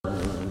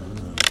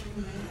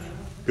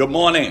Good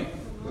morning.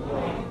 Good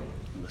morning.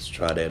 Let's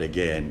try that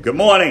again. Good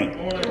morning.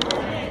 Good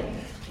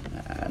morning.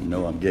 I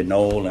know I'm getting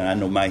old, and I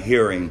know my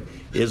hearing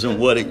isn't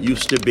what it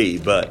used to be,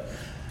 but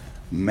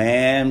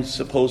man,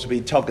 supposed to be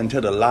talking to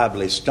the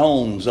lively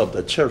stones of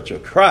the Church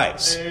of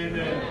Christ.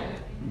 Amen.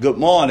 Good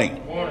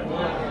morning. Good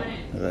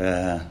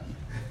morning.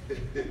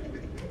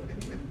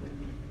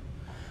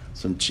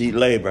 Some cheap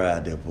labor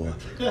out there, boy.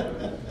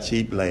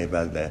 Cheap labor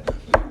out there.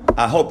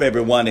 I hope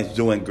everyone is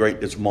doing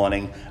great this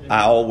morning.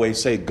 I always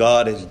say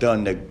God has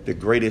done the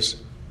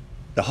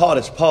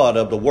hardest part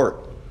of the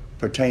work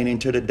pertaining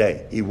to the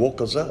day. He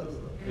woke us up.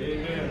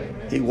 Amen.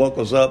 He woke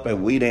us up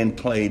and we didn't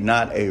play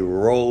not a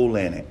role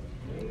in it.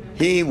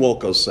 He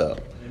woke us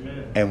up.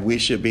 Amen. And we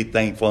should be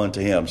thankful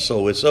unto him.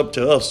 So it's up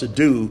to us to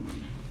do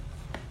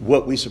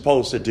what we're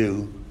supposed to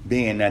do,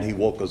 being that he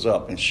woke us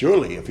up. And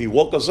surely if he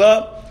woke us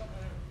up,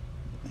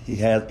 he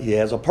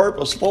has a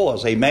purpose for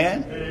us.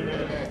 Amen?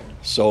 Amen.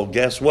 So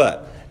guess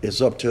what?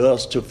 It's up to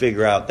us to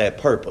figure out that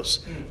purpose,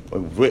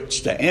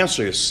 which the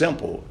answer is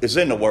simple. It's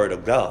in the Word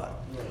of God.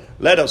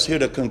 Let us hear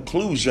the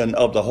conclusion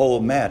of the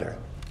whole matter.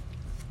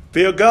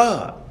 Fear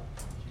God.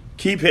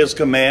 Keep his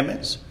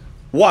commandments.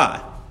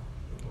 Why?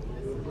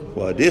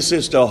 Well, this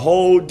is the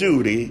whole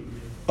duty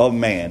of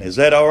man. Is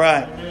that all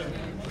right?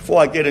 Before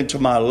I get into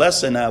my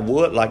lesson, I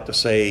would like to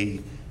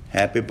say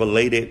happy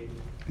belated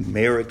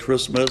Merry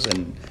Christmas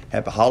and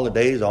happy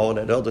holidays, all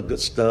that other good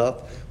stuff,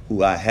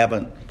 who I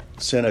haven't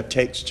sent a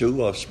text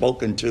to or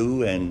spoken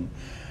to. And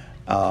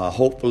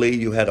hopefully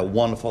you had a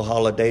wonderful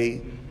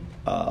holiday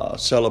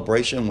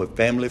celebration with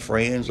family,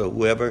 friends, or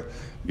whoever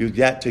you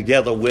got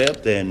together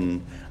with.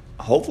 And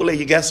hopefully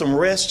you got some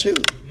rest too.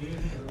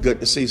 Good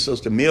to see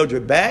Sister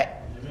Mildred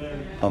back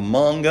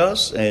among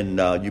us,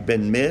 and you've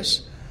been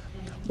missed.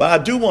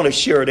 But I do want to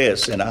share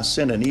this, and I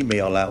sent an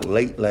email out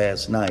late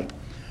last night.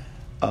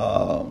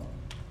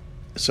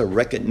 It's a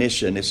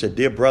recognition. It said,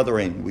 "Dear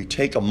brethren, we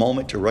take a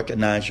moment to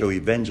recognize your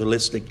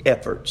evangelistic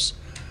efforts.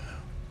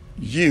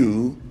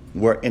 You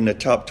were in the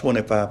top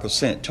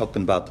 25%,"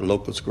 talking about the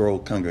Locust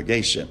Grove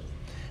congregation,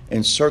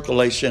 "in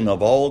circulation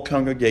of all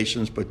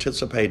congregations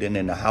participating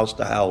in the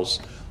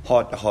house-to-house,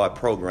 heart-to-heart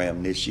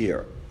program this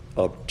year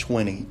of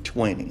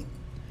 2020.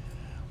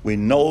 We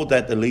know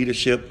that the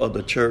leadership of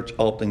the church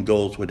often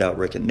goes without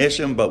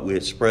recognition, but we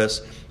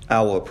express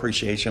our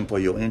appreciation for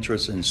your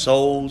interest in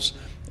souls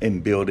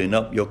and building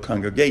up your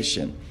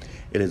congregation.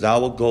 It is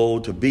our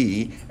goal to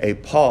be a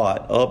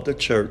part of the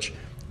church,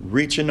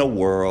 reaching the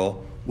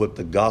world with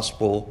the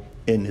gospel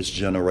in this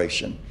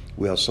generation.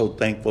 We are so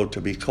thankful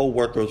to be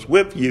co-workers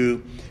with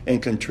you in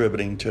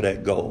contributing to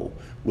that goal.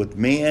 With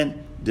men,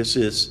 this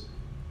is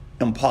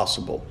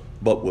impossible,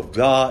 but with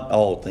God,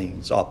 all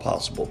things are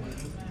possible."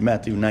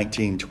 Matthew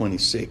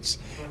 19:26.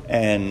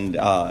 And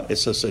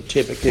it's a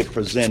certificate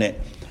presented.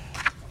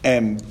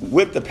 And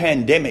with the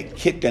pandemic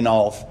kicking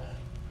off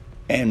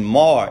in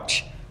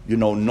March,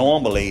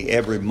 normally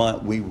every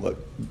month we would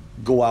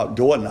go out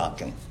door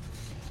knocking.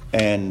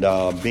 And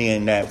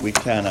being that we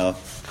kind of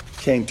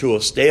came to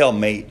a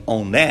stalemate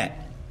on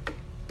that,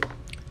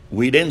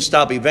 we didn't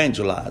stop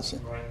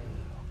evangelizing.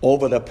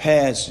 Over the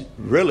past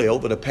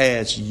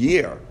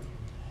year,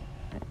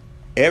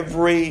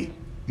 every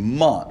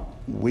month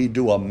we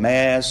do a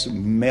mass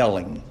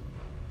mailing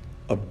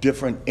of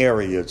different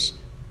areas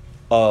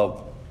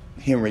of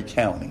Henry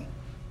County.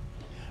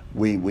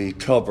 We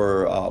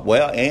cover,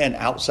 and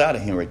outside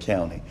of Henry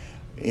County,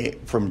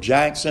 from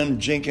Jackson,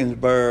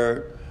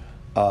 Jenkinsburg,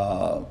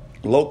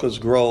 Locust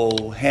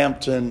Grove,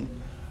 Hampton,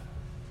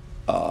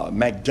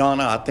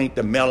 McDonough. I think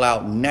the mail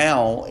out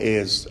now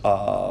is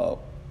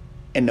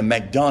in the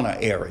McDonough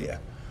area.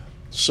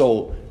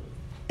 So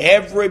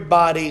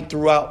everybody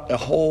throughout the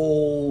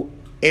whole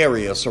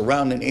area,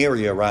 surrounding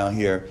area around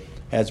here,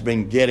 has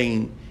been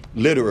getting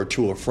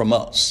literature from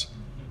us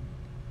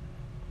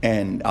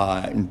and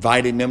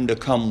inviting them to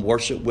come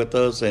worship with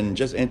us and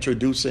just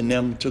introducing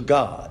them to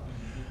God.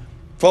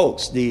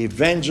 Folks, the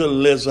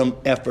evangelism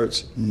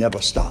efforts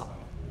never stop.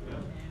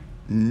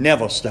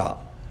 Never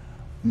stop.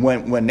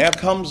 When there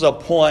comes a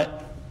point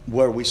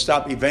where we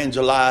stop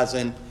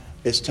evangelizing,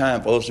 it's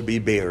time for us to be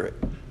buried.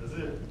 That's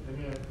it.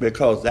 Amen.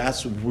 Because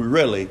that's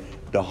really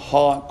the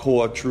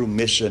hardcore true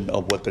mission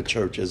of what the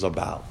church is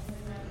about,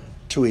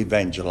 to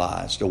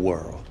evangelize the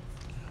world.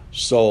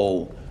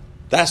 So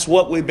that's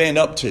what we've been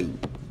up to.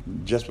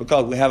 Just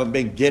because we haven't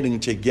been getting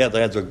together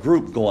as a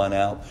group going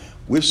out,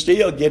 we're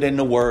still getting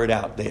the word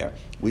out there.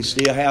 We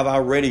still have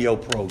our radio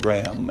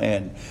program.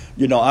 And,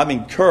 I'm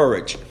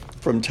encouraged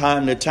from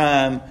time to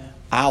time,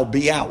 I'll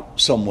be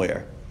out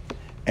somewhere.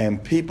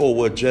 And people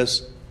will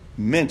just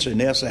mention,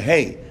 they'll say,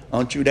 "Hey,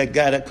 aren't you that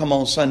guy that come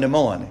on Sunday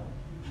morning?"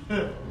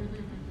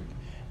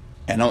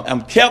 And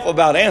I'm careful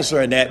about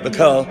answering that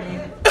because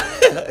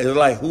it's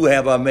like, who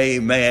have I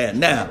made mad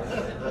now?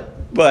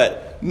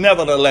 But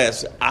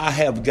nevertheless, I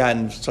have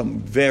gotten some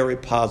very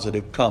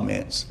positive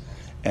comments.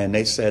 And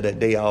they said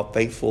that they are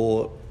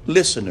faithful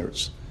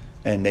listeners.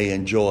 And they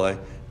enjoy,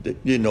 the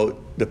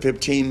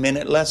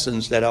 15-minute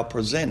lessons that are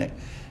presented.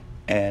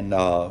 And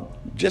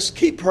just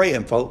keep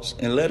praying, folks.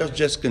 And let us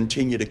just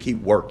continue to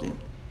keep working.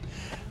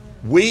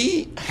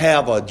 We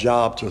have a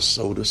job to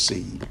sow the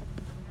seed.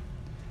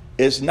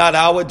 It's not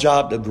our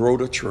job to grow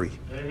the tree.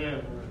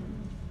 Amen.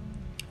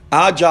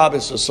 Our job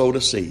is to sow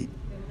the seed.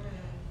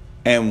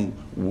 And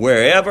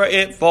wherever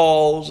it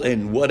falls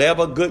and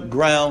whatever good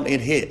ground it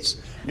hits,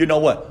 you know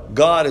what?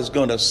 God is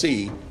going to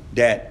see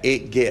that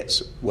it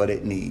gets what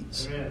it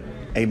needs.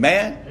 Amen.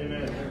 Amen?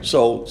 Amen.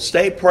 So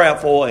stay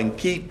prayerful and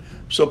keep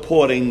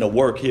supporting the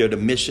work here, the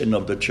mission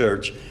of the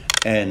church,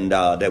 and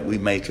that we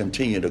may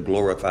continue to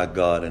glorify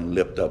God and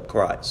lift up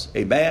Christ.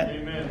 Amen?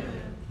 Amen.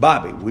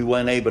 Bobby, we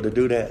weren't able to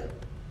do that?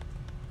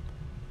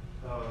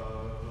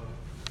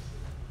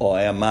 Or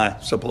am I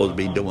supposed to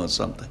be doing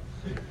something?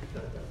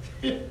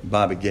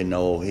 Bobby getting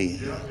old.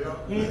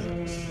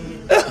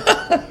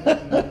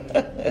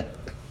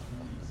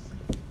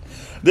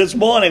 This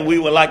morning we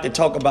would like to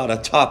talk about a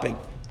topic,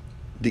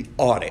 the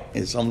audit.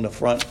 It's on the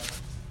front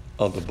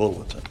of the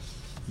bulletin.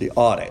 The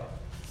audit.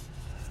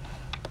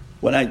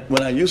 When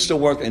I used to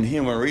work in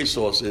human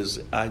resources,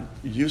 I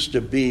used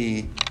to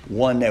be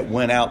one that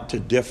went out to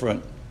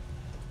different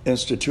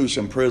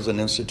prison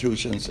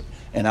institutions,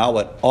 and I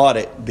would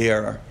audit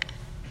their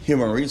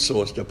human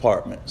resource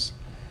departments.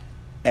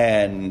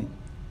 And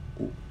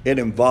it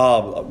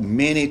involved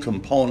many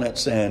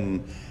components,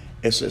 and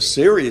it's a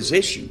serious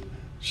issue.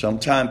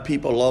 Sometimes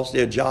people lost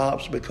their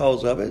jobs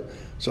because of it.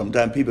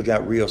 Sometimes people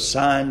got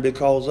reassigned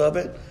because of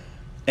it.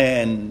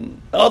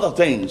 And other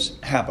things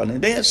happen.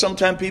 And then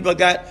sometimes people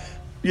got,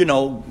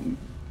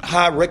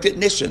 high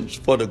recognitions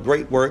for the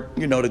great work,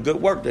 the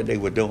good work that they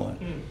were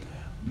doing.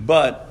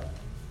 But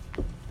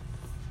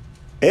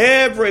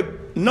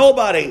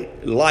nobody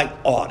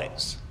liked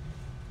audits.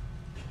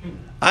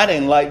 I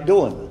didn't like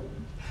doing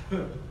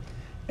them.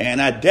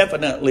 And I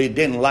definitely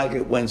didn't like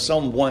it when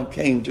someone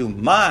came to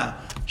my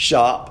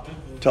shop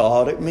to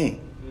audit me.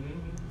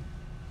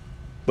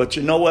 But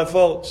you know what,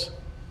 folks?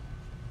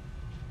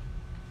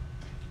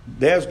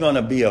 There's going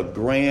to be a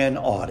grand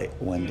audit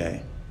one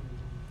day.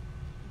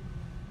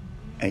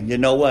 And you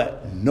know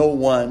what? No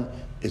one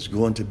is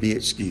going to be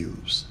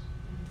excused.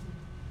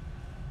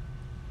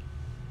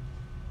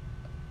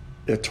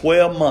 There are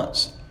 12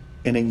 months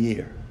in a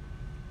year.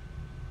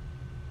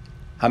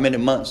 How many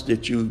months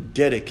did you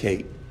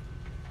dedicate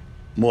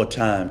more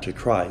time to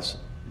Christ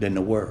than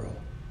the world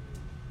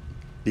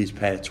these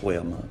past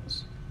 12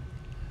 months?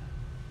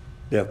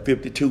 There are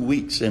 52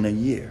 weeks in a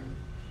year.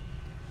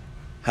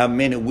 How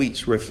many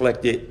weeks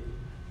reflected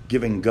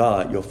giving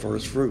God your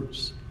first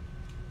fruits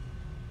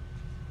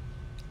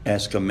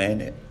as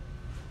commanded?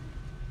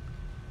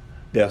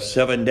 There are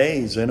 7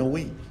 days in a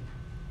week.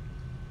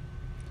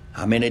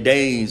 How many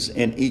days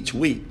in each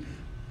week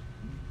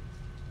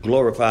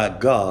glorify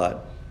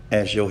God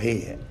as your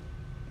head?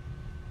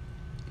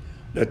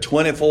 There are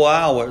 24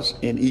 hours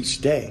in each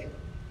day.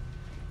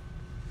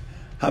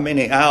 How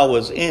many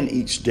hours in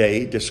each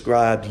day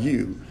describe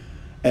you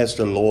as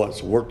the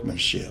Lord's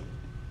workmanship?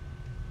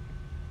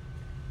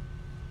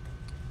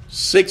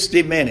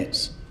 60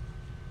 minutes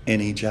in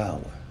each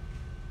hour.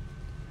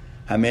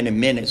 How many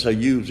minutes are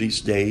used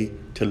each day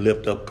to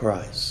lift up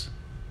Christ?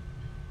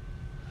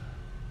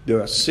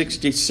 There are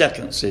 60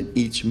 seconds in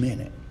each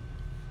minute.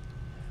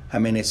 How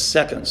many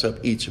seconds of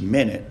each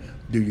minute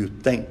do you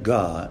thank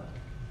God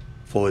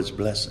for his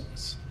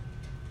blessings?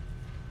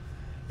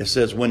 It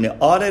says when the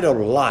audit of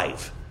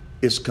life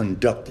is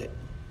conducted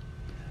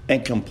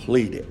and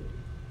completed,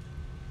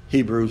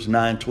 Hebrews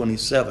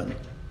 9:27,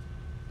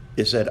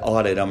 it's that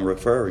audit I'm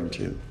referring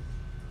to.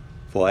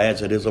 For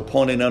as it is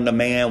appointed unto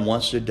man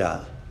once to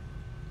die,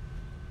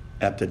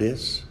 after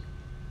this,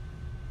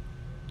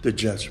 the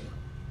judgment.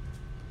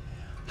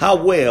 How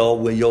well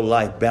will your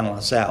life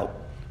balance out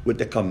with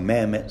the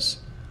commandments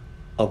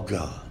of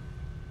God?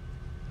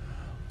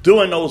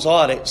 During those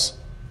audits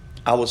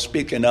I was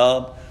speaking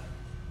of,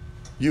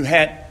 you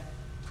had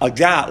a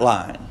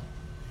guideline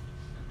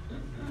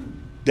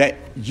that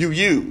you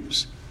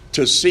use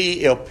to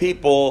see if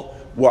people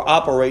were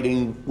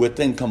operating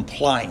within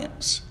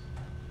compliance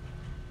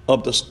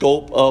of the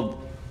scope of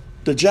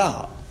the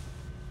job.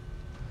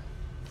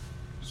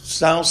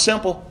 Sounds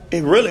simple?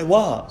 It really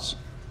was.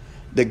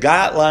 The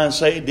guidelines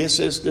say this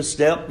is the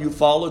step you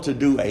follow to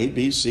do A,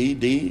 B, C,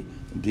 D.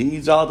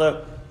 These are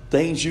the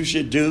things you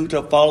should do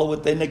to follow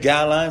within the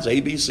guidelines, A,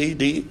 B, C,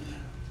 D.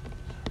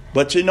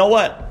 But you know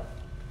what?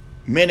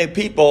 Many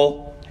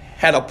people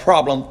had a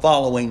problem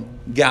following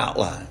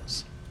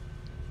guidelines.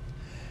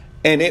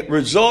 And it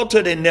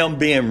resulted in them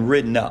being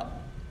written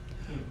up.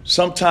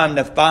 Sometimes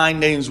the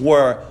findings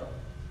were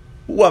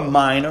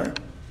minor.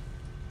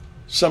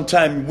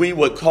 Sometimes we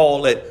would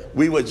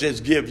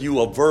just give you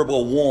a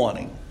verbal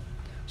warning.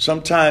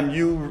 Sometimes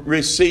you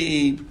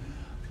receive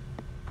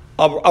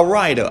a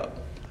write-up.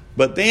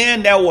 But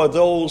then there were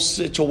those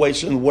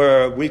situations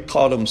where we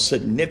call them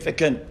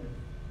significant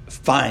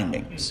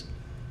findings.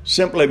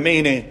 Simply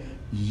meaning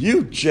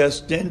you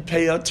just didn't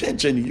pay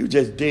attention. You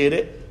just did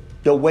it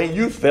the way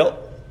you felt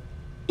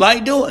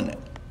like doing it.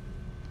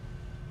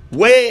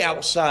 Way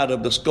outside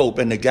of the scope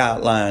and the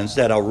guidelines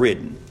that are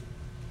written.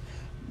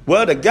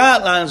 Well, the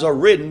guidelines are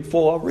written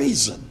for a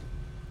reason.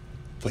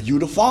 For you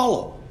to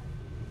follow.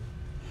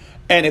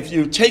 And if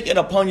you take it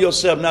upon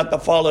yourself not to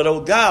follow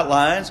those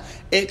guidelines,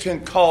 it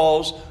can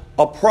cause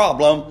a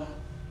problem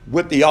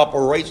with the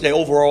operation, the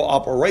overall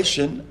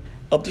operation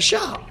of the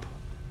shop.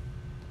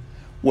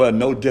 Well,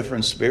 no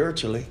different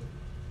spiritually.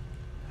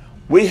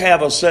 We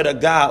have a set of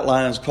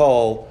guidelines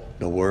called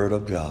the Word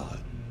of God.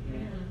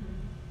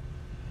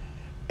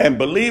 And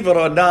believe it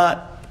or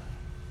not,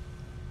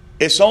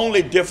 it's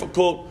only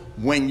difficult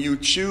when you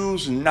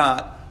choose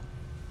not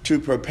to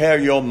prepare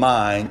your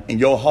mind and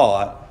your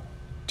heart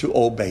to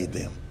obey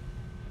them.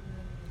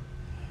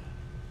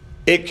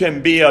 It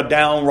can be a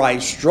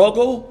downright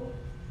struggle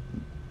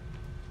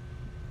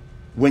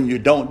when you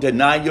don't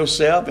deny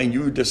yourself and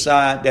you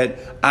decide that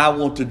I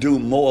want to do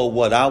more of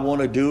what I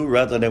want to do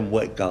rather than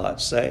what God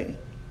say.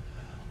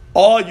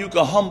 Or you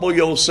can humble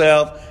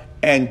yourself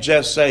and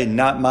just say,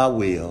 not my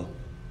will,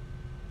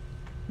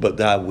 but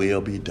thy will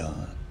be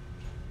done.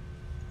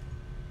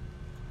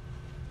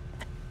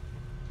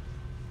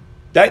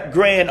 That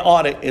grand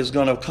audit is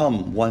going to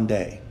come one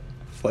day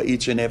for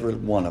each and every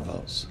one of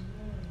us.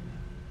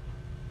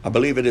 I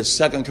believe it is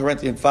 2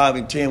 Corinthians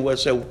 5:10 where it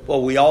says,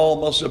 well, we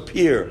all must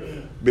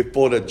appear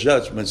before the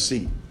judgment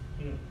seat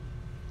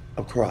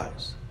of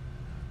Christ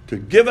to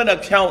give an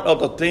account of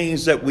the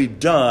things that we've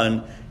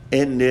done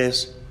in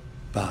this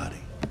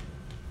body,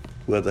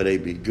 whether they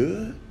be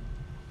good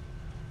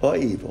or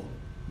evil.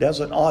 There's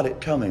an audit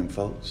coming,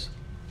 folks.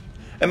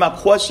 And my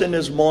question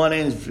this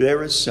morning is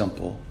very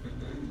simple.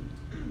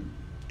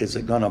 Is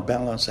it going to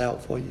balance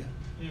out for you?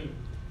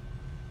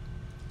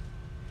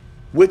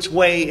 Which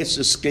way is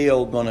the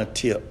scale going to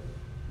tip?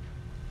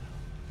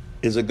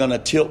 Is it going to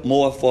tilt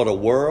more for the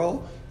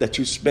world, that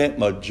you spent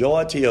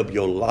majority of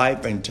your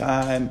life and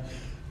time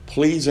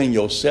pleasing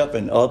yourself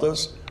and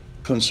others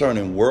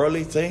concerning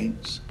worldly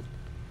things?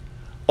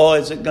 Or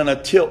is it going to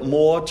tilt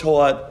more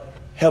toward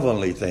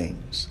heavenly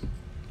things?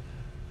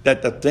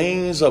 That the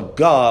things of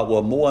God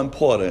were more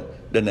important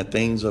than the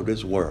things of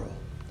this world.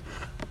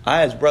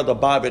 I asked Brother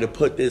Bobby to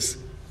put this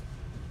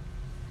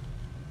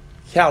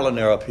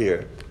calendar up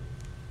here,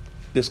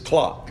 this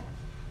clock.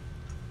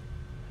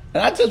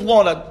 And I just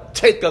want to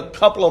take a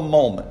couple of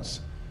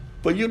moments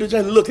for you to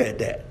just look at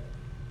that.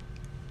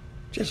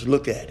 Just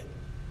look at it.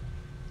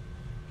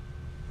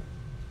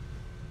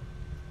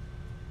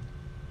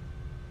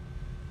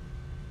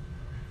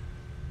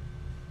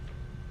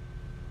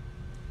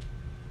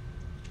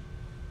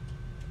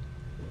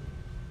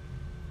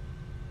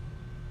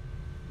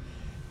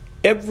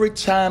 Every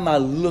time I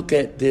look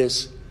at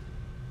this,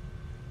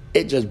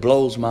 it just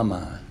blows my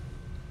mind.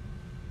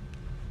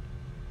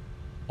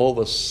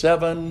 Over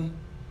 7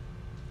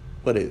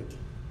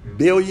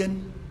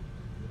 billion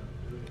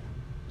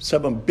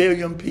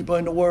people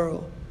in the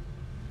world.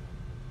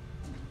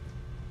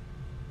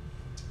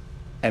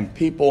 And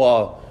people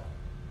are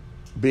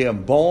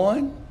being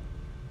born,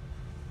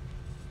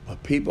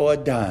 but people are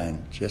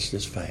dying just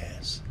as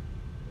fast.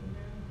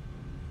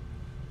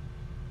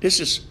 This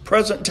is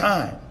present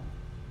time.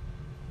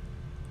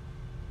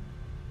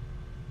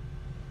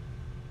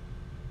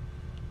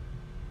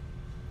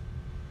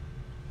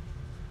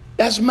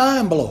 That's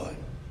mind-blowing.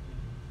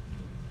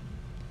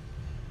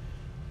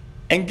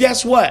 And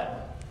guess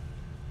what?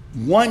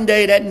 One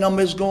day that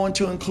number is going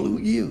to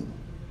include you.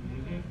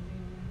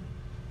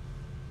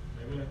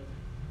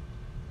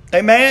 Amen?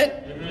 Amen?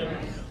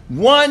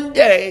 One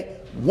day,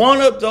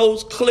 one of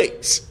those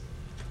clicks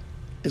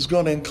is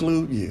going to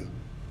include you.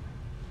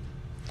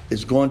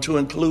 It's going to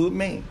include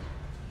me.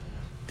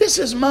 This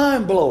is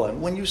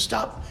mind-blowing when you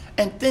stop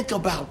and think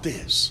about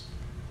this.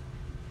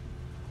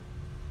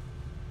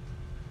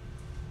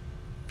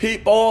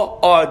 People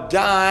are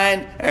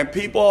dying and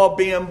people are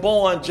being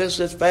born just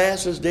as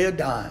fast as they're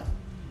dying.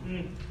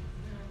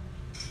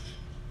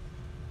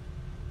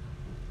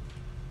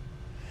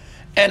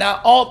 And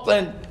I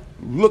often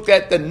look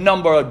at the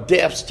number of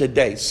deaths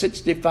today,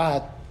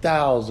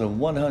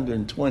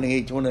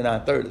 65,128,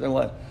 29,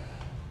 30.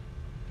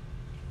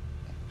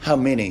 How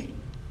many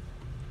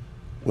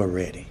were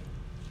ready?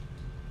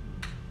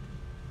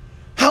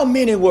 How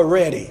many were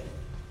ready?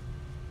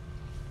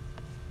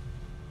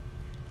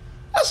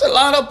 That's a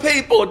lot of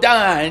people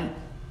dying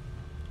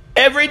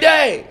every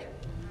day.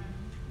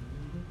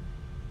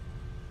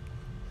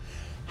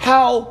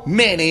 How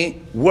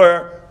many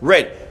were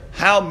ready?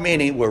 How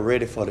many were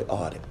ready for the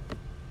audit?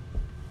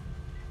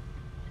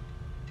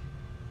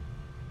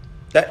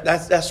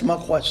 That's my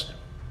question.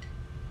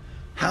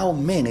 How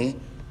many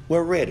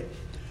were ready?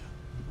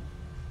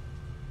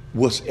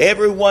 Was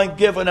everyone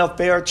given a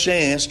fair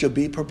chance to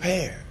be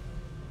prepared?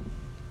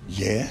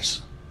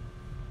 Yes.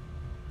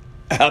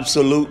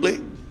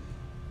 Absolutely.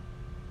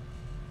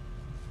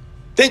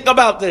 Think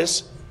about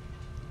this.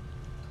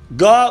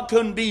 God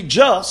couldn't be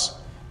just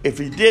if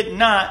he did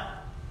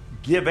not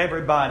give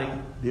everybody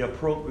the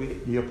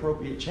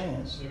appropriate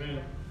chance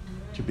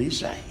to be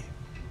saved.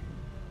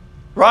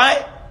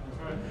 Right?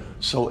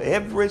 So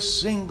every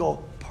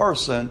single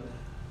person,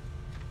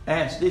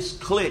 as this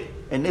click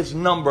and this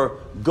number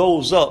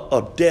goes up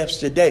of deaths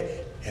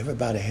today,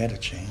 everybody had a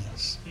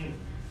chance.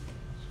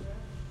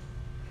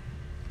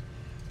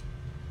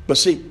 But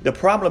see, the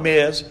problem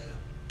is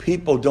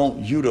people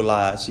don't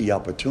utilize the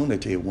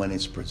opportunity when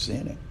it's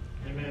presented.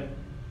 Amen.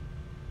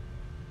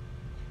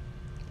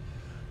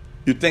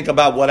 You think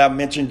about what I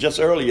mentioned just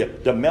earlier,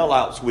 the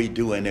mail-outs we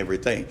do and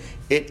everything.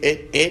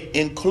 It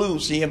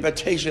includes the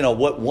invitation of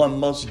what one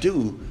must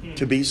do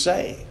to be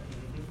saved.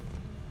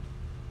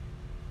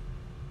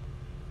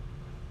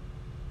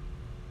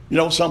 You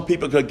know, some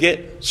people could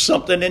get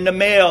something in the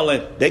mail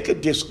and they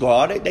could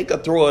discard it. They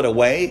could throw it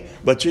away.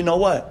 But you know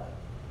what?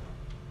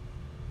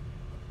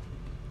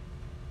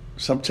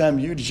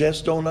 Sometimes you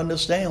just don't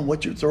understand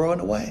what you're throwing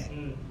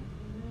away.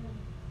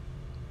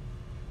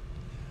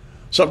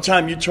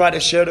 Sometimes you try to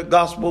share the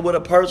gospel with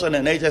a person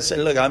and they just say,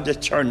 look, I'm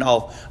just turning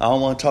off. I don't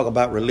want to talk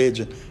about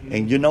religion.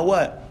 And you know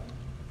what?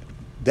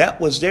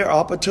 That was their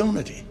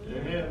opportunity.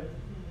 Amen.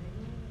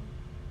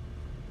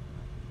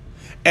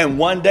 And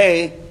one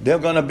day they're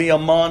going to be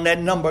among that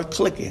number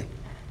clicking.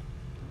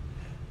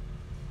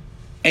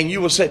 And you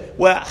will say,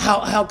 well,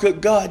 how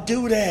could God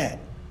do that?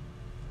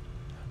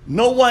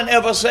 No one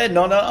ever said,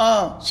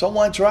 no.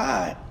 Someone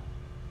tried.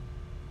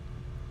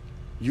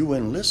 You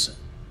wouldn't listen.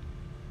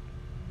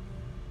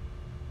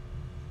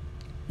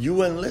 You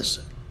wouldn't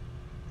listen.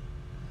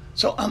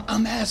 So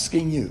I'm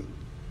asking you.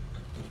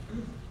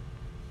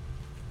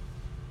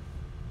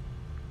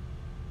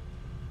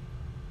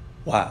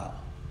 Wow.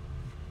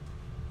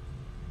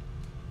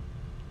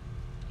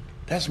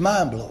 That's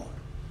mind-blowing.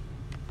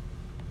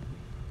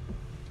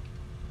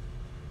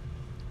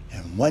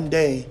 And one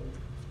day,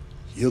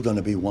 you're going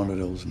to be one of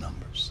those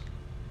numbers.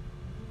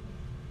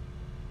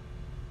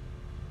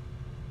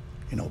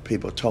 You know,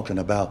 people talking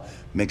about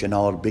making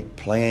all the big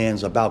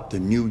plans about the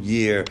new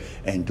year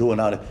and doing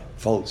all that.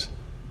 Folks,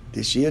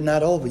 this year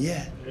not over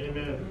yet.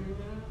 Amen.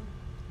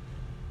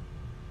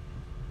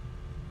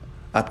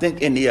 I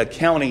think in the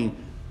accounting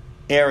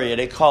area,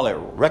 they call it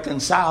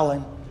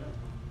reconciling.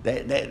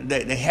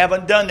 They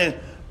haven't done it.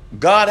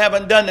 God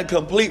haven't done the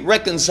complete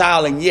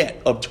reconciling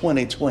yet of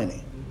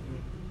 2020.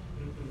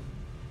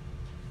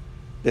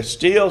 There's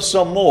still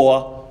some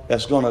more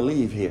that's going to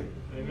leave here.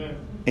 Amen.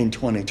 In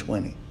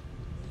 2020.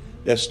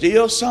 There's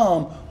still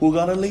some who are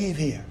going to leave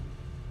here.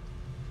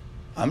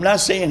 I'm not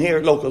saying here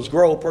at Locust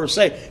Grove per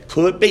se.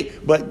 Could be,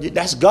 but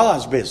that's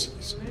God's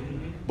business.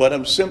 But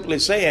I'm simply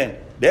saying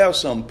there are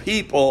some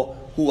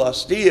people who are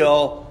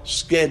still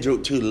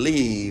scheduled to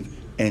leave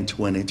in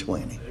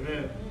 2020.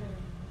 Amen.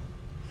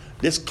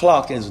 This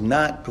clock is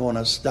not going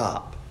to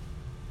stop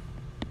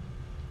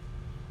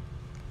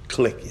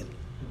clicking.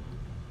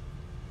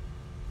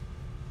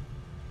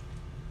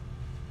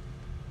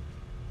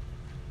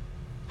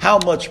 How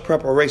much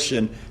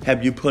preparation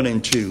have you put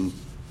into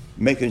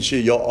making sure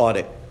your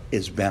audit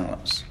is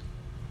balanced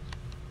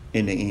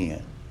in the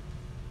end?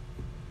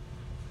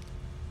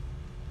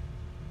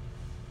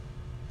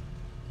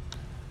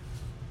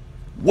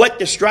 What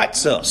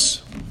distracts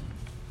us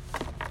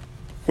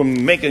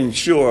from making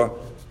sure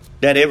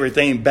that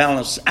everything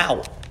balanced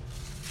out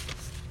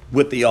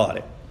with the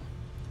audit?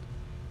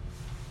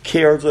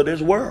 Cares of this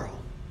world.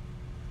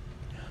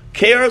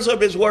 Cares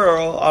of this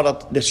world are the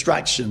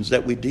distractions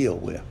that we deal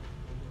with.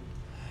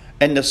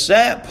 And the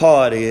sad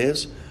part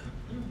is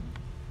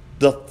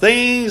the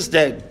things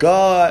that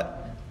God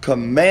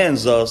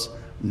commands us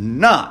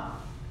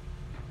not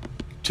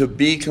to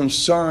be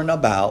concerned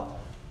about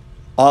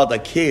are the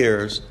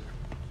cares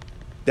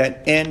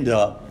that end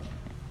up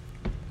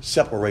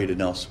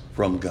separating us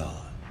from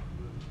God.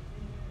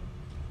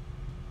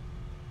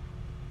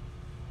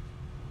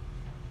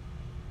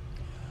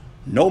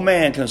 No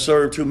man can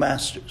serve two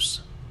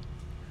masters,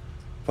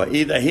 for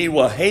either he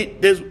will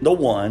hate the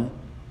one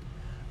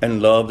and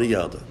love the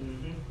other,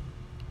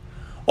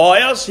 or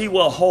else he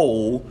will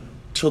hold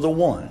to the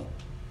one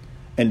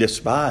and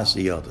despise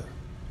the other.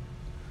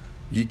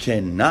 You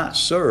cannot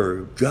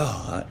serve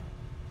God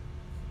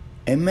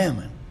and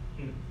mammon.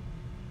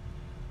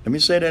 Let me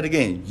say that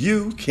again.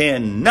 You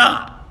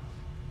cannot.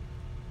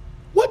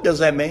 What does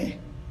that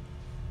mean?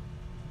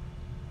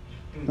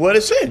 Well,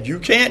 it said you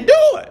can't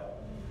do it.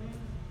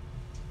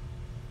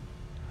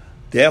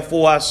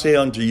 Therefore I say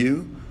unto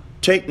you,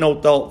 take no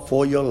thought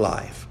for your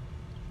life.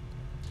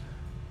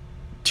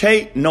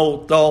 Take no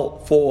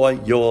thought for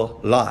your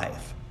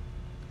life.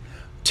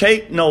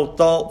 Take no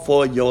thought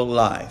for your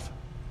life.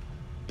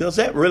 Does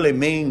that really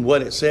mean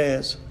what it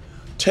says?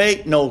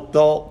 Take no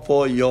thought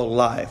for your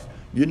life.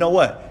 You know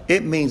what?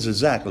 It means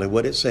exactly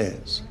what it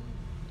says.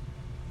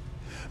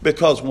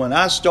 Because when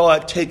I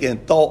start taking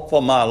thought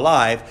for my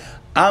life,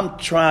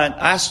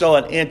 I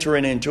start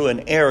entering into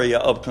an area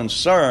of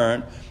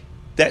concern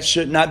that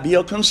should not be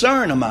a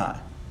concern of mine.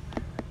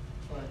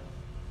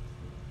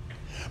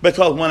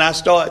 Because when I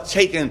start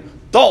taking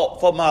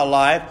thought for my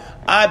life,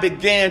 I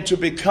began to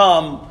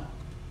become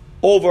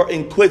over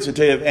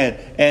inquisitive,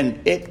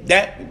 and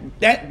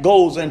that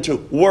goes into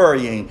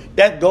worrying.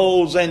 That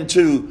goes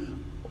into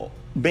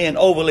being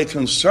overly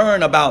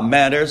concerned about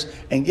matters.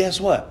 And guess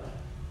what?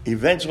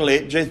 Eventually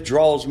it just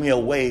draws me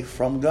away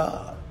from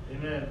God.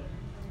 Amen.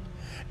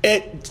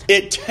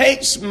 It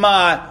takes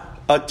my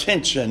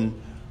attention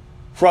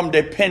from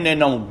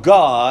depending on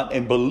God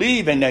and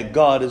believing that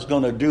God is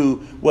going to do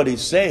what he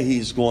said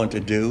he's going to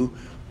do,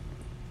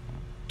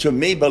 to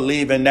me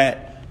believing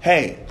that,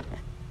 hey,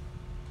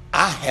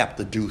 I have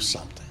to do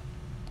something.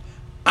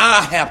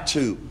 I have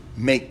to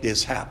make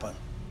this happen.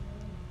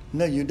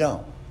 No, you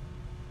don't.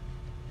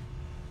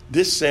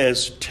 This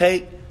says,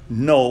 take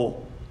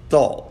no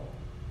thought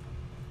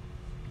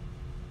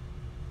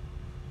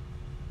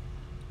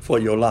for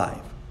your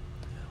life,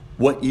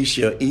 what you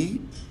shall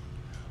eat,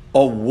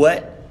 or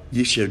what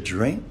you shall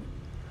drink,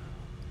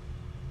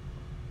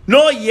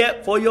 nor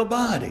yet for your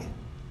body,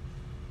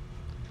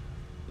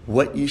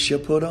 what you shall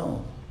put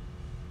on.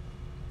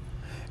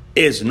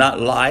 Is not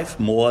life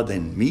more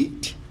than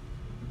meat,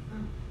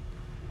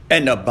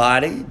 and the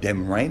body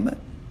than raiment?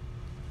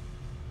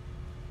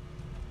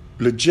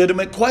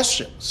 Legitimate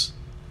questions.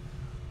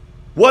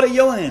 What are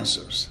your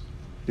answers?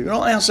 You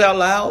don't answer out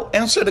loud.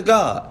 Answer to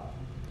God.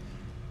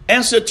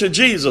 Answer to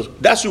Jesus.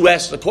 That's who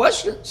asked the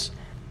questions.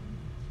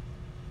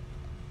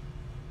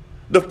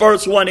 The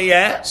first one he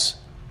asked,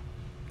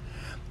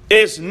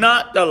 is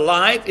not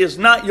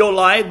your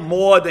life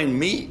more than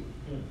meat?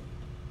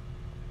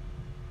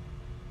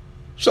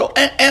 So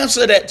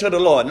answer that to the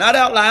Lord. Not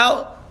out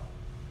loud.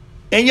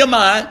 In your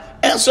mind,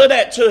 answer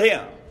that to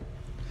him.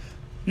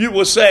 You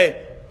will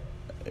say,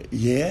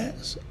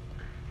 yes.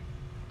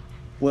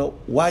 Well,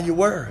 why you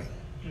worry?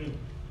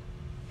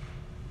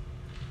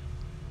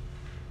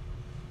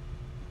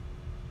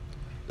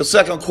 The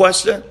second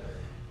question,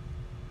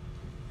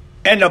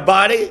 and the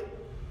body,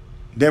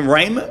 then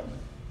raiment?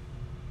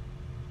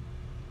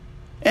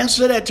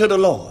 Answer that to the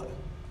Lord.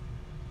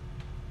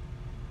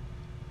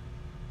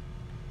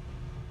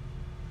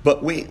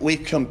 But we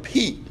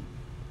compete.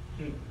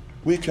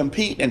 We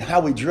compete in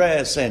how we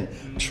dress and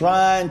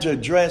trying to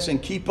dress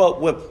and keep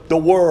up with the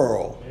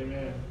world.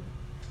 Amen.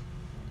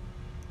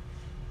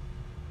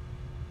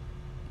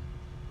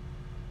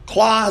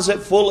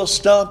 Closet full of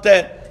stuff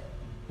that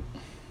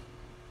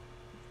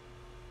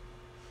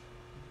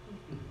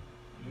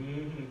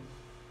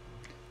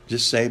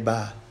just say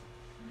bye.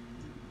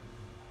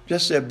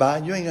 Just say bye.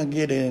 You ain't going to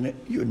get in it.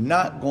 You're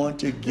not going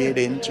to get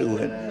into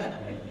it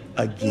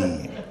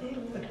again.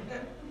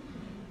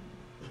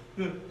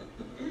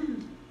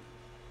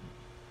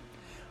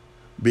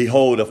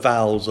 Behold the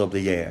fowls of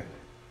the air,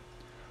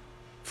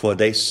 for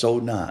they sow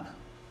not,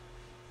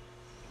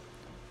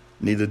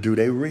 neither do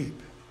they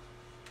reap,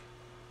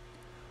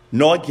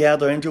 nor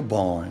gather into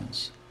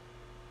barns.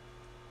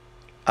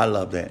 I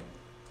love that.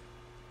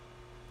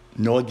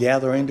 Nor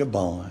gather into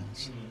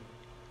barns.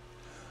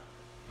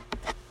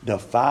 The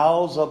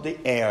fowls of the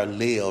air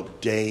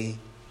live day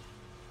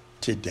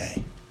to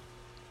day.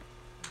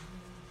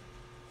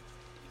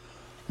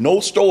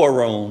 No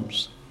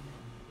storerooms.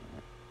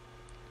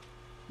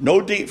 No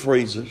deep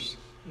freezers.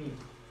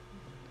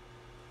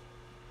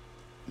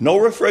 No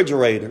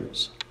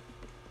refrigerators.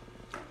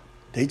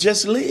 They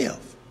just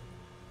live.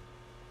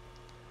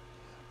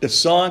 The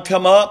sun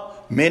come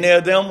up, many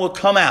of them will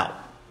come out.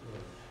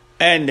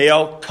 And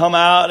they'll come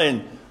out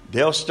and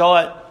they'll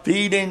start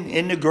feeding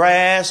in the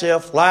grass. They'll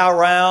fly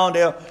around.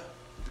 They'll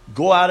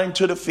go out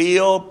into the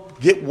field,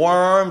 get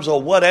worms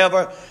or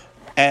whatever.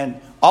 And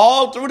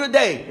all through the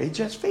day, they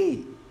just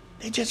feed.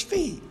 They just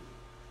feed.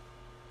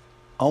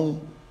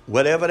 On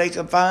whatever they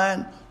can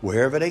find,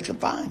 wherever they can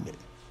find it.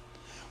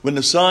 When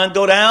the sun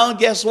go down,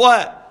 guess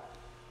what?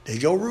 They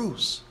go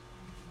roost.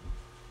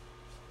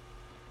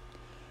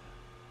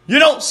 You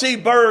don't see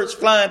birds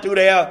flying through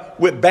the air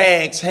with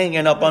bags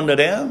hanging up under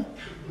them,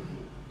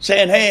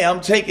 saying, hey,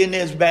 I'm taking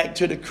this back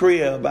to the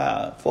crib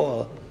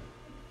for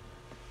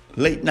a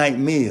late night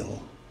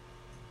meal.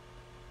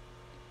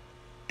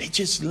 They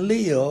just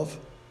live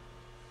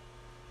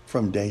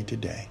from day to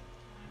day.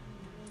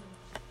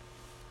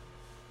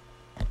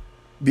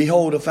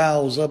 Behold the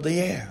fowls of the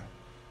air,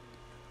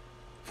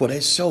 for they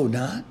sow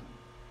not,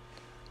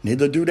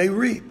 neither do they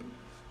reap,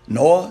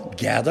 nor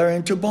gather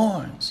into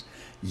barns.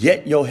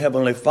 Yet your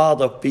heavenly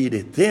Father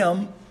feedeth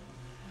them.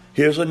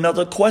 Here's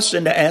another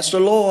question to ask the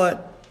Lord.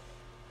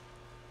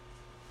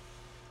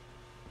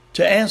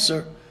 To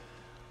answer,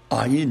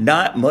 are ye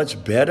not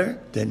much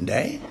better than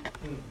they?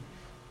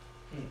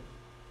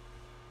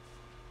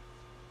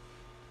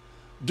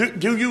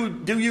 Do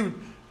you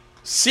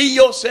see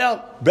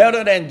yourself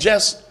better than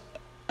just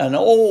an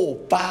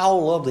old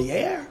fowl of the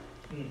air?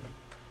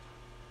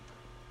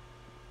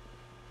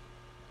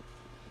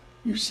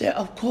 You say,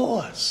 of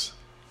course.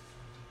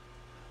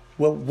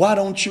 Well, why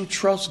don't you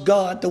trust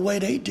God the way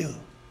they do?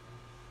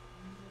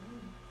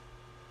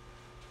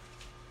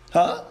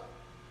 Huh?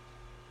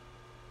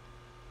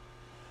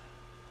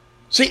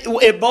 See,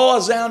 it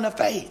boils down to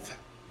faith.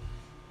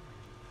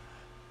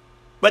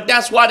 But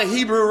that's why the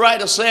Hebrew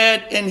writer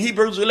said in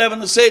Hebrews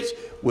 11:6,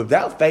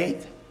 without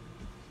faith,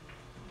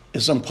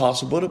 it's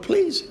impossible to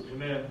please him.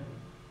 Amen.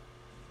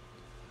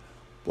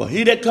 Well,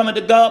 he that cometh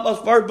to God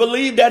must first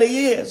believe that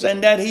he is,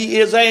 and that he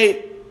is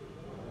a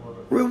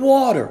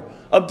rewarder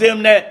of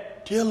them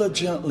that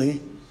diligently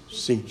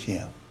seek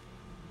him.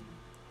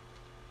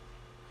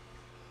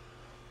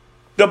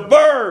 The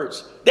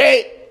birds,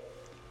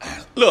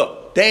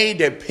 Look, they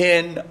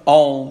depend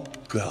on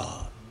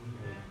God.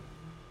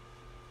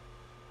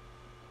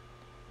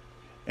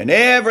 And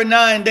every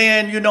now and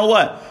then, you know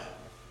what?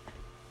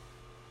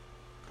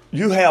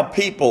 You have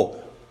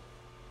people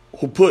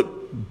who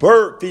put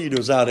bird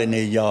feeders out in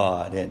their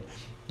yard. And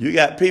you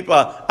got people,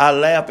 I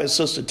laugh at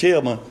Sister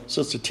Tillman.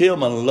 Sister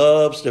Tillman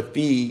loves to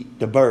feed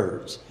the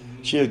birds.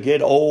 She'll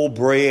get old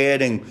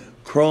bread and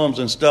crumbs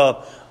and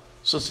stuff.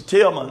 Sister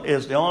Tillman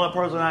is the only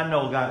person I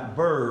know got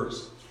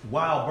birds,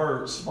 wild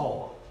birds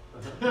small.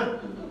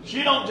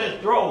 She don't just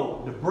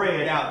throw the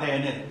bread out there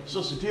and then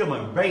Sister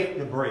Tillman bake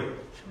the bread.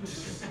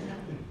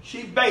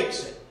 She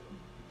bakes it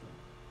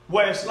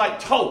where it's like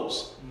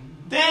toast.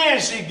 Then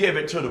she give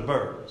it to the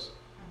birds.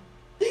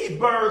 These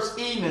birds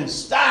eat in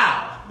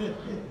style.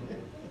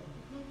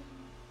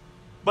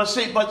 But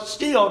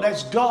still,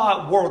 that's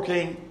God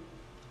working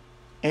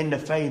in the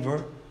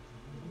favor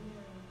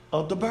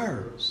of the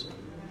birds.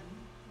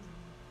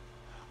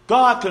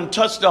 God can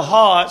touch the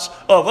hearts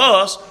of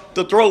us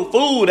to throw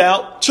food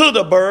out to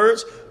the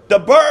birds. The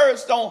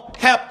birds don't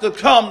have to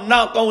come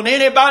knock on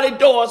anybody's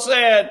door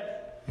saying,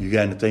 "You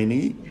got anything to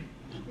eat?"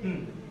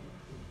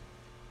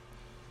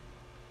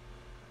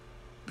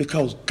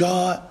 Because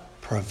God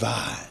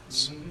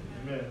provides.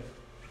 Amen.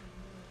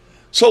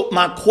 So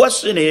my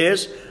question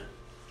is,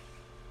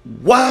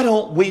 why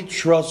don't we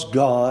trust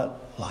God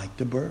like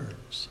the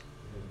birds?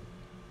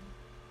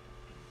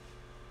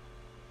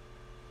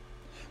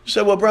 You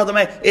say, well, brother,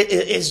 man,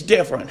 it's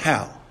different.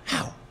 How?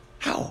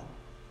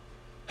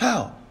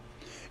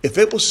 If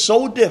it was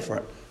so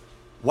different,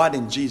 why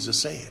didn't Jesus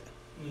say it?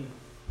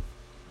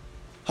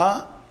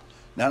 Huh?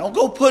 Now, don't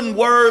go putting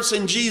words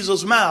in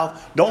Jesus'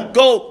 mouth. Don't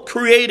go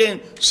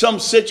creating some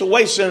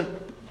situation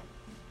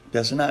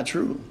that's not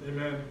true.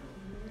 Amen.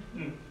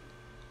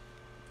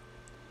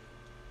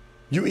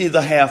 You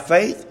either have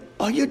faith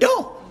or you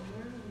don't.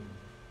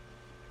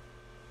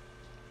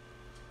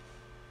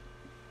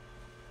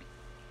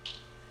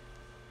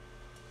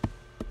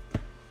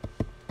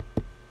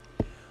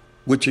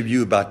 Which of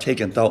you, by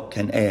taking thought,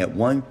 can add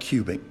 1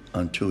 cubit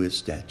unto his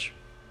stature?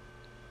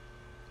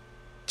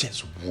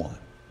 Just one.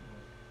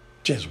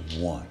 Just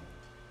one.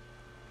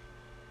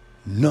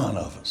 None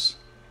of us.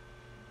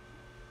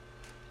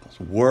 Because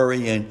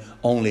worrying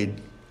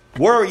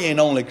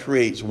only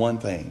creates one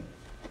thing: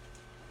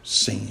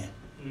 sin.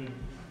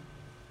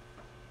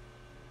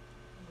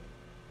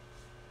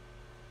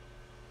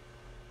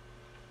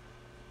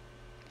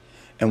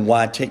 And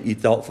why take ye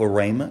thought for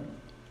raiment?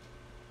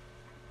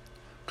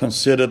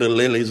 Consider the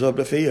lilies of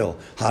the field,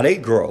 how they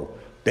grow.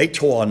 They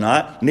toil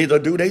not, neither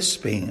do they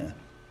spin.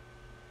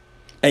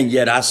 And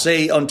yet I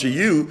say unto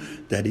you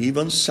that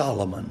even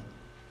Solomon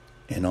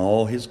in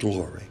all his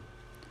glory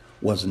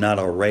was not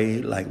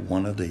arrayed like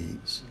one of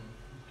these.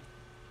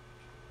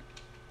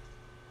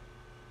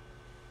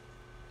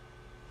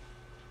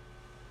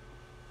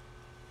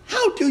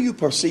 How do you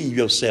perceive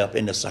yourself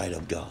in the sight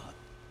of God?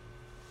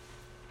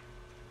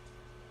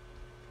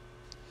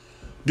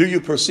 Do you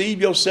perceive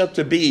yourself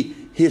to be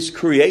his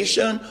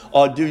creation,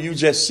 or do you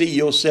just see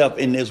yourself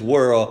in this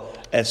world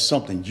as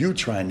something you're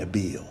trying to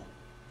build?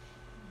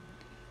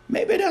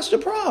 Maybe that's the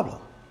problem.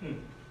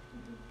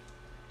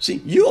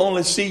 See, you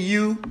only see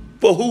you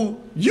for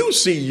who you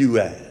see you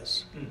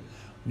as.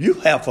 You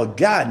have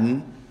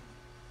forgotten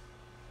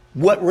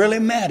what really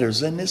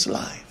matters in this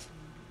life.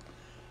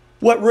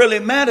 What really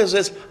matters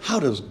is, how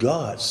does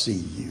God see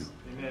you?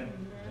 Amen.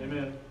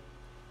 Amen.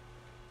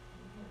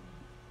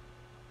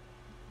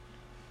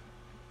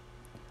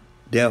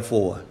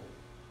 Wherefore,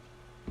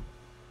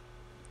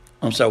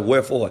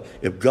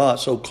 if God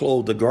so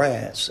clothed the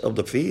grass of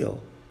the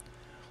field,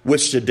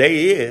 which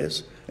today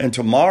is, and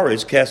tomorrow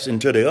is cast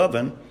into the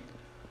oven,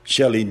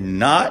 shall he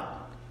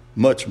not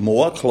much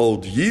more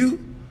clothe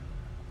you,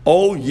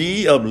 O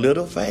ye of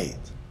little faith?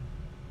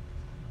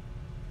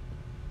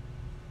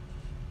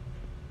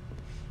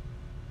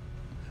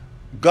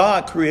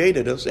 God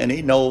created us, and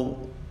he knows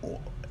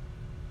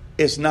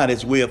it's not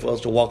his will for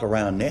us to walk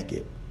around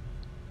naked.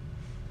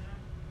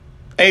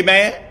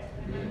 Amen?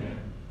 Amen.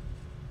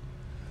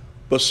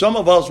 But some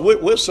of us,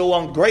 we're so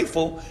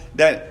ungrateful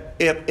that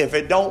if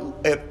it don't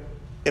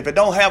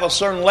have a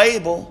certain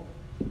label,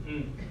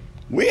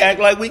 we act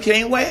like we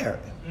can't wear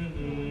it.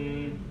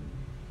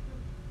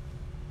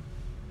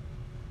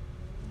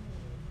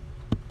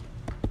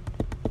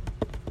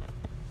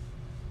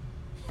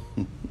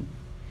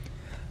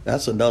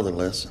 That's another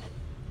lesson.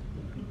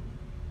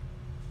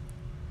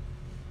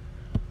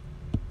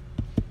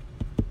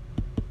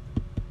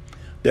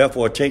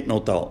 Therefore, take no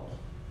thought,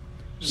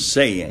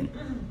 saying,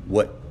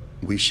 what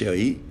we shall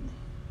eat,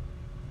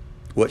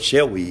 what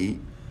shall we eat,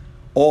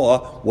 or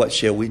what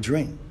shall we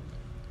drink,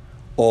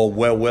 or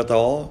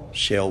wherewithal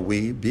shall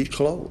we be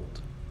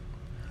clothed?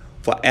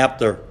 For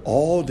after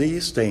all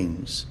these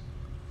things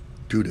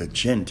do the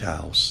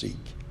Gentiles seek.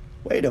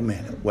 Wait a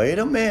minute.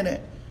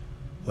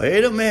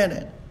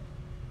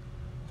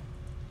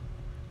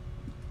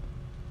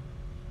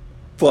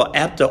 For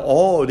after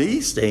all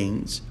these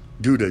things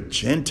do the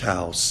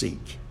Gentiles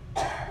seek.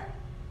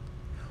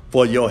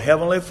 For your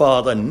heavenly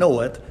Father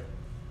knoweth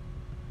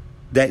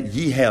that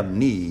ye have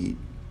need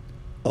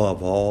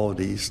of all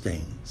these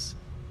things.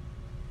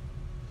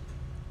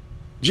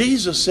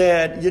 Jesus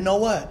said, you know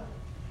what?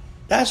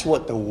 That's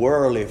what the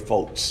worldly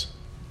folks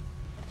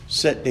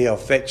set their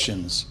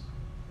affections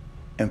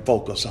and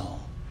focus on.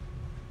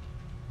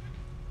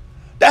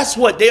 That's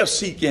what they're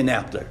seeking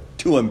after,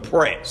 to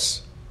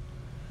impress.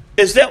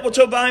 Is that what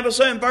your Bible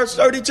says in verse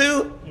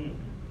 32?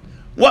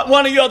 What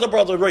one of your other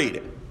brothers read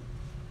it?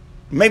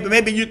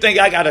 Maybe you think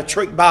I got a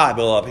trick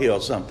Bible up here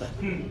or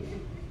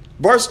something.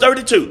 Verse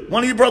 32.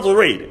 One of you brothers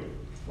read it.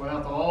 For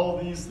after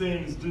all these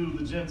things do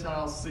the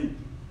Gentiles seek.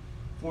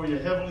 For your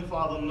heavenly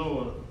Father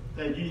knoweth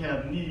that ye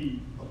have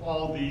need of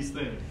all these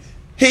things.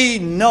 He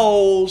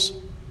knows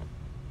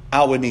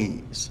our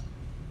needs.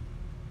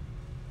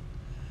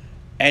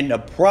 And the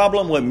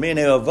problem with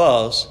many of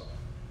us,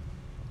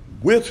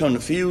 we're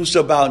confused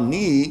about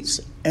needs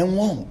and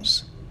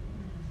wants.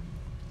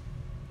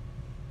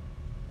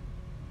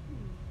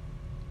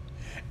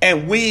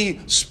 And we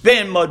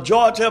spend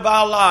majority of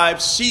our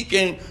lives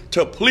seeking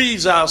to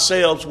please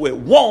ourselves with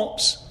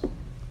wants.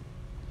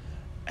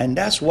 And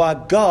that's why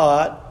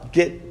God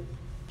get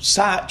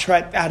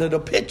sidetracked out of the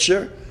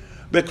picture,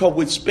 because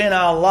we spend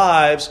our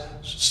lives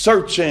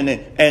searching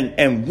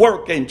and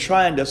working,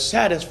 trying to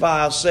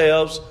satisfy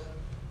ourselves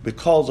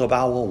because of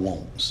our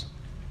wants.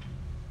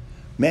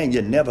 Man,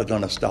 you're never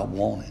going to stop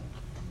wanting.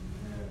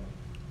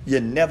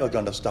 You're never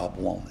going to stop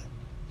wanting.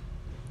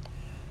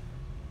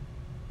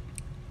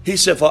 He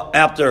said, for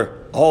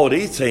after all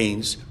these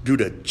things do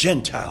the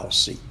Gentiles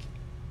seek.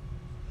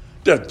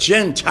 The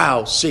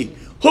Gentiles seek.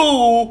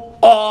 Who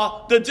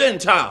are the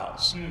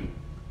Gentiles?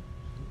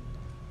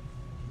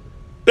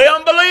 The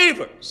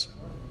unbelievers.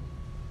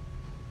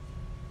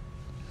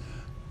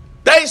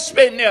 They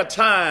spend their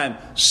time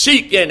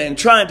seeking and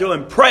trying to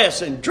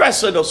impress and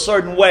dress it a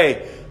certain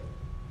way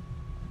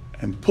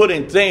and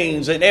putting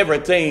things and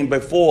everything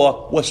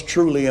before what's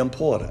truly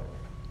important.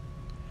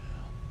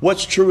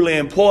 What's truly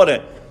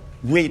important?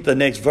 Read the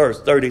next verse,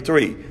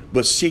 33.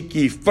 But seek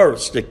ye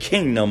first the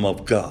kingdom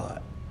of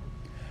God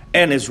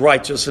and his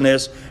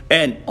righteousness,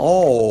 and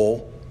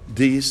all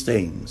these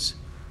things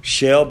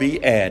shall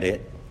be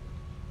added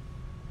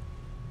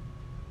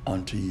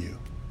unto you.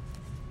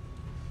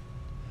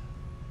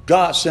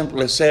 God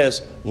simply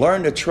says,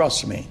 learn to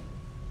trust me.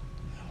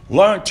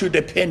 Learn to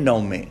depend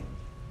on me.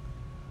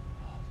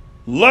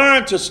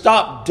 Learn to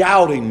stop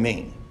doubting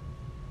me.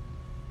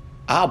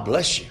 I'll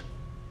bless you.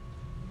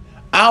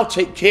 I'll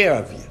take care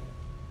of you.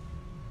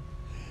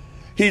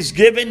 He's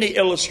given the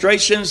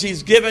illustrations.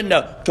 He's given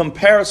the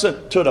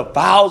comparison to the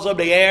fowls of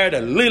the air,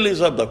 the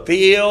lilies of the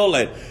field,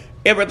 and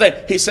everything.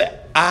 He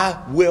said,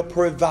 I will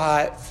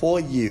provide for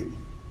you.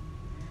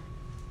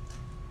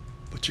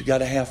 But you got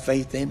to have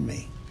faith in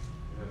me.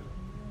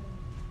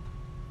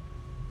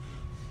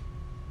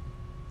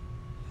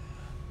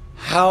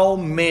 How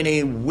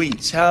many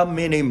weeks, how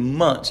many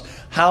months,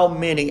 how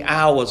many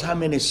hours, how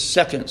many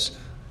seconds,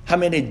 how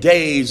many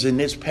days in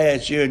this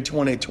past year in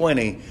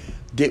 2020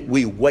 did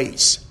we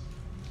waste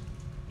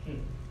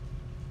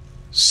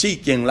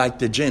seeking like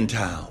the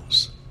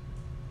Gentiles?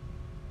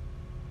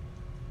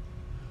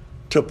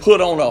 To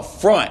put on a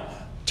front,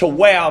 to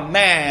wear a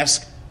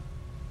mask,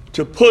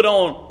 to put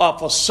on a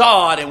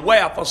facade and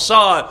wear a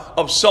facade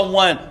of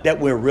someone that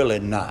we're really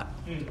not.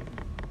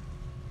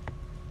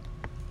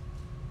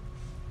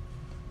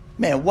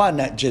 Man, why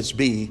not just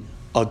be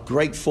a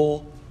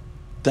grateful,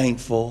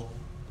 thankful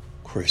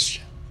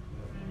Christian?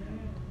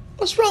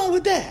 What's wrong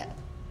with that?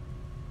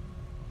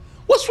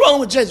 What's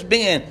wrong with just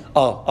being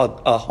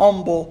a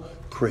humble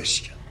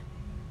Christian?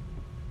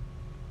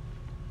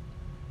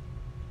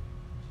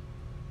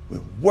 We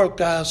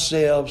work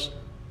ourselves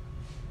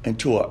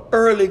into an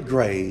early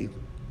grave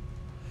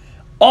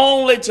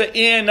only to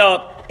end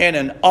up in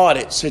an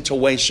audit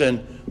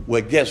situation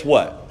where, guess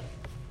what?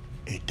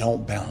 It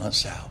don't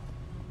balance out.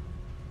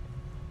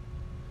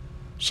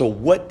 So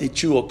what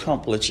did you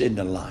accomplish in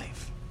the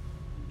life?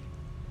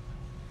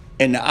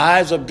 In the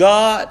eyes of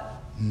God,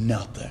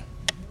 nothing.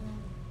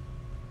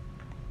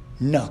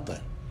 Nothing.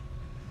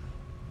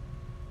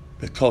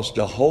 Because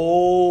the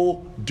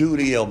whole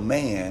duty of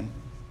man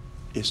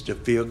is to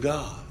fear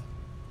God.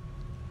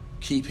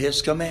 Keep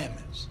his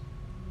commandments.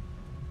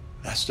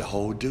 That's the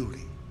whole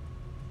duty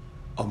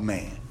of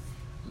man.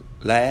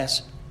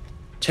 Last,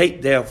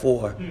 take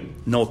therefore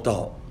no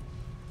thought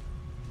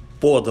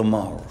for the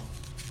morrow.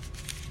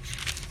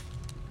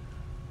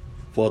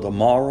 For the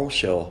morrow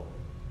shall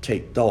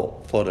take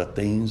thought for the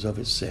things of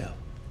itself.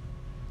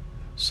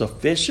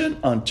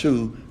 Sufficient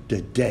unto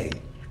the day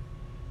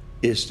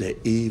is the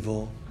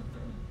evil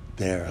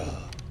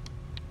thereof.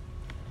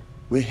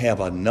 We have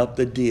enough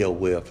to deal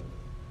with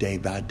day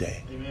by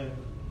day. Amen.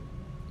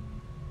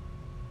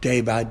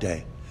 Day by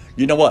day.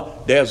 You know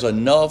what? There's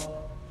enough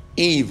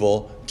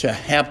evil to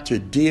have to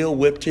deal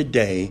with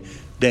today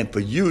than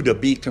for you to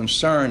be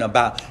concerned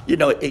about. You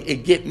know,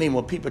 it get me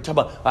when people talk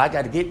about, I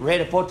got to get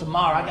ready for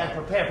tomorrow. I got to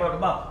prepare for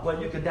tomorrow.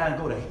 Well, you can die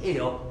and go to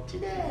hell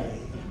today.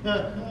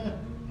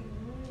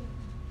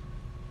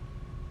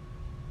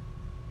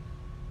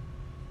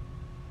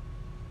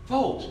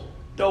 Folks,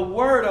 the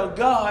word of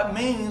God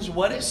means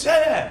what it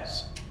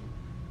says.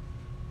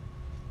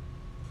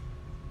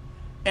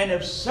 And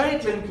if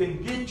Satan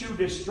can get you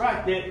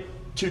distracted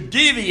to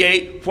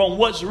deviate from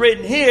what's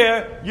written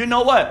here, you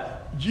know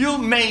what? You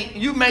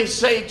may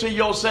say to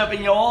yourself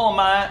in your own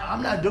mind,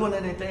 I'm not doing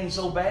anything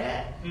so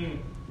bad.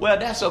 Well,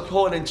 that's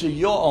according to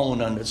your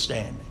own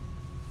understanding.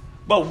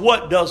 But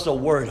what does the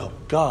word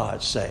of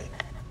God say?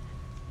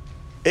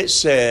 It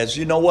says,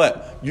 you know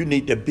what? You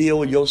need to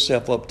build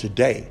yourself up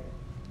today.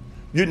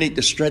 You need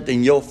to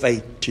strengthen your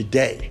faith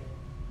today.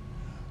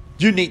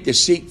 You need to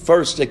seek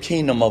first the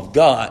kingdom of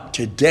God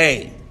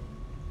today.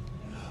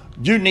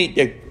 You need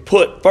to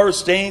put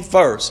first thing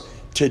first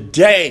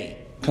today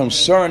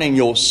concerning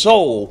your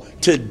soul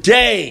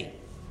today.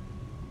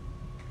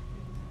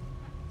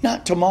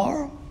 Not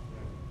tomorrow.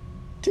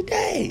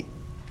 Today.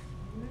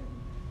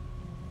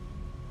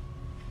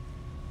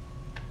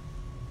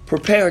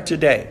 Prepare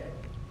today.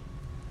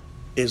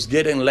 It's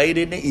getting late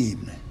in the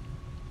evening.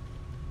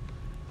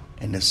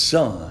 And the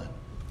sun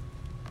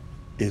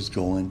is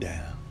going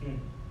down.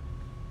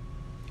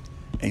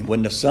 And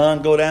when the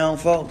sun go down,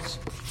 folks,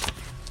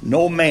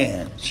 no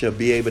man shall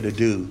be able to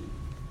do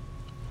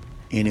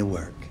any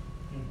work.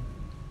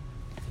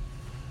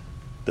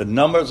 The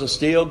numbers are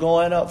still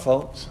going up,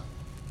 folks.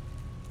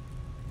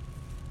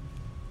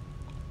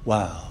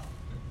 Wow.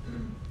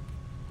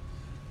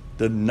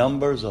 The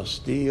numbers are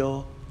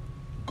still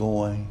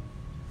going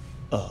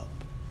up.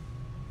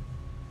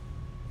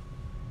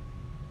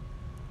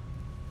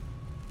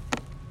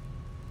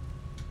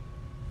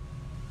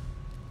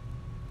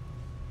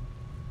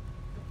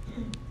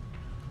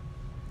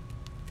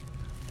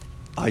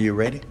 Are you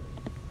ready?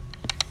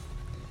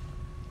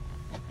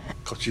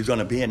 Because you're going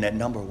to be in that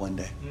number one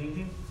day.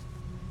 Mm-hmm.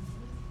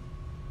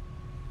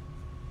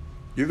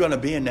 You're going to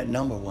be in that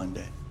number one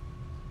day.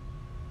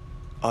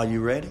 Are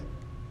you ready?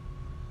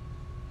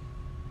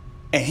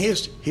 And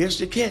here's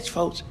the catch,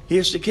 folks.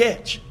 Here's the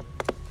catch.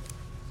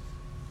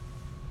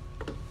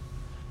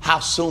 How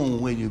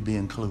soon will you be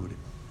included?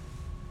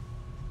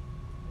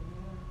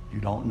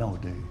 You don't know,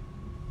 do you?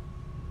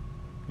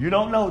 You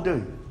don't know, do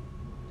you?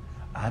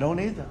 I don't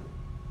either.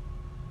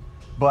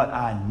 But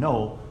I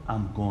know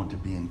I'm going to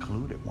be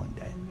included one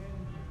day.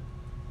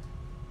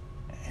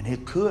 And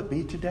it could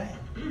be today.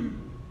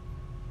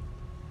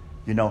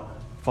 You know,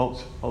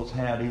 folks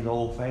have these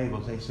old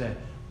fables. They say,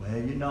 well,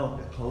 you know,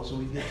 the closer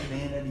we get to the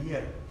end of the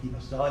year,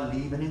 people start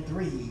leaving in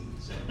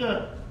threes.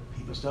 And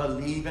people start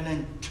leaving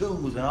in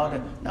twos and all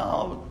that.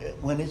 No,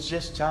 when it's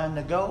just time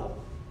to go,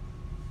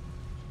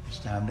 it's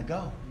time to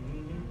go.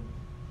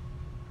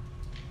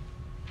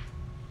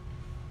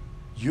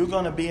 You're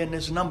going to be in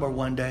this number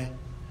one day.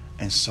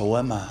 And so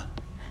am I.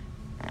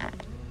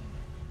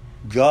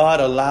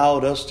 God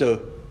allowed us to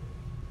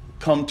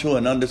come to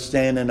an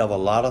understanding of a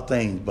lot of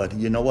things. But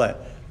you know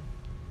what?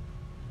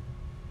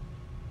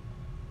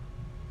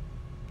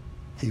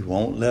 He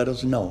won't let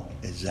us know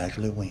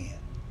exactly when.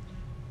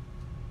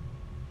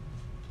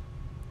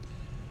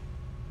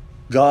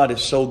 God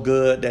is so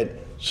good that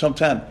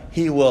sometimes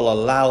He will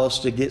allow us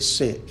to get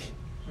sick.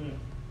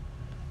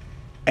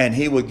 And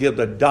He will give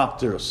the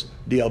doctors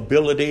the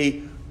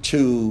ability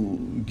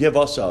to give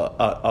us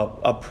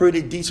a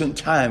pretty decent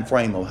time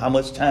frame of how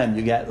much time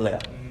you got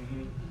left.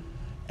 Mm-hmm.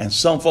 And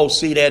some folks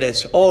see that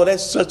as, oh,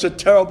 that's such a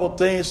terrible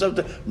thing.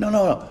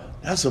 No.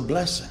 That's a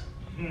blessing.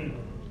 Mm-hmm.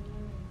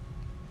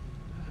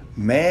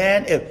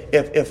 Man,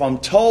 if I'm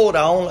told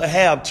I only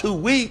have 2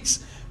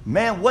 weeks,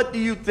 man, what do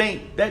you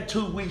think that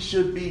 2 weeks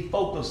should be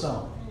focused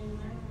on?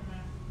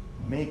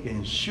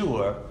 Making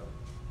sure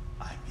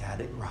I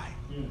got it right.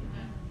 Mm-hmm.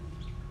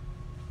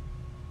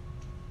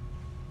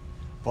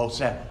 Folks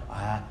say,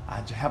 I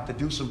have to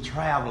do some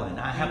traveling.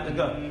 I have to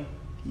go.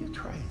 You're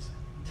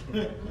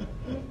crazy.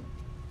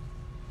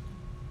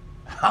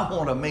 I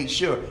want to make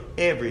sure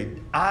every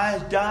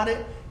I's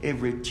dotted,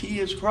 every T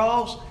is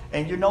crossed.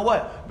 And you know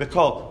what?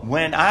 Because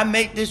when I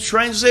make this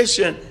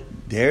transition,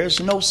 there's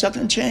no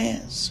second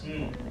chance.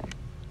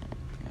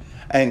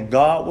 And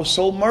God was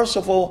so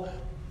merciful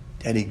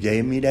that He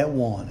gave me that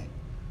warning.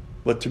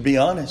 But to be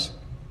honest,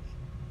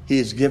 He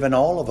has given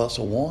all of us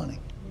a warning.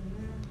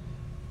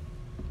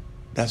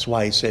 That's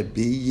why He said,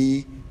 be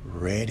ye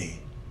ready.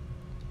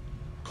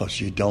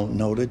 Because you don't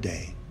know the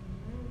day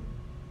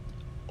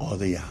or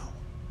the hour.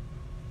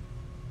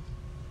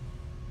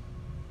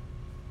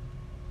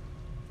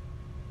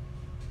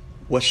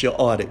 What's your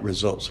audit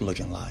results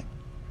looking like?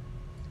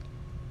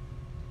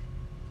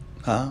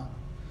 Huh?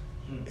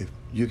 If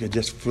you could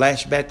just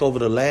flash back over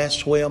the last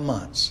 12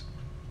 months.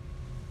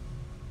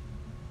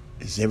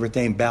 Is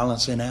everything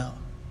balancing out?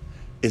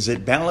 Is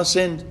it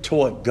balancing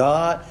toward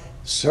God,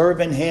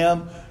 serving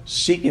Him,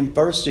 seeking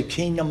first the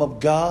kingdom of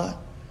God?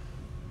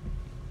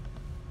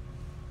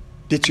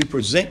 Did you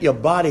present your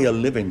body a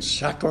living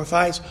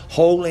sacrifice,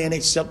 holy and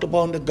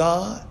acceptable unto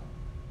God?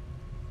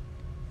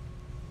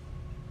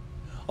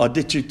 Or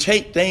did you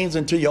take things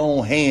into your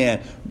own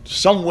hand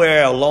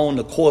somewhere along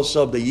the course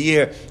of the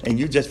year and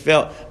you just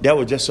felt there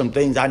were just some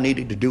things I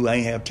needed to do. I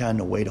ain't have time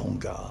to wait on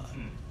God.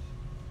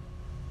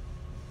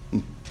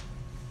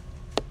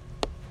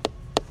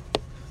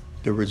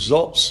 The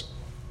results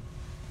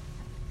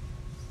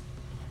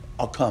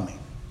are coming.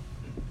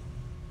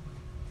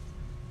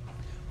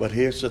 But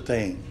here's the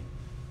thing.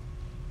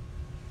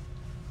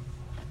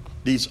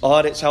 These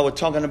audits I was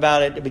talking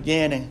about at the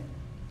beginning,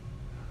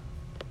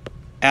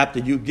 after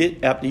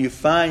you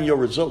find your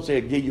results,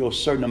 they'll give you a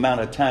certain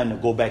amount of time to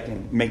go back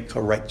and make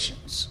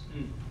corrections.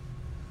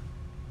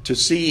 To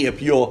see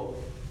if you're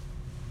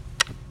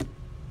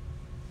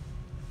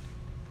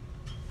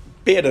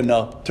fit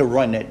enough to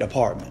run that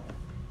department,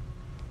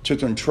 to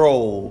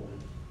control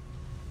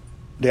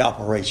the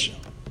operation.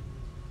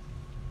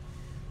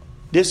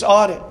 This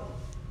audit,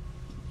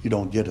 you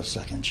don't get a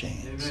second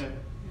chance. Amen.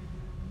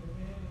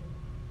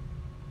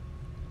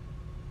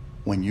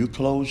 When you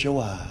close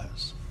your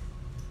eyes,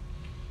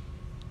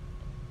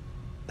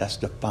 that's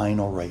the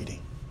final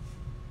rating.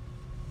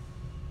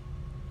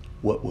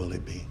 What will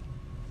it be?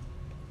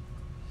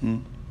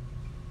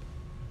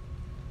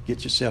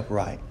 Get yourself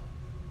right.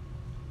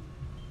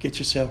 Get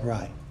yourself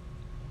right.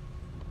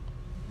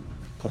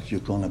 Because you're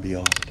going to be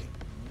audited.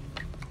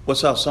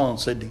 What's our song,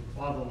 Sidney?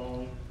 Father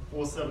Long,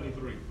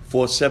 473.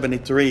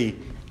 473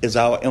 is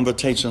our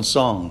invitation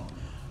song.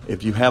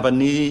 If you have a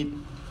need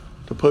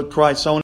to put Christ on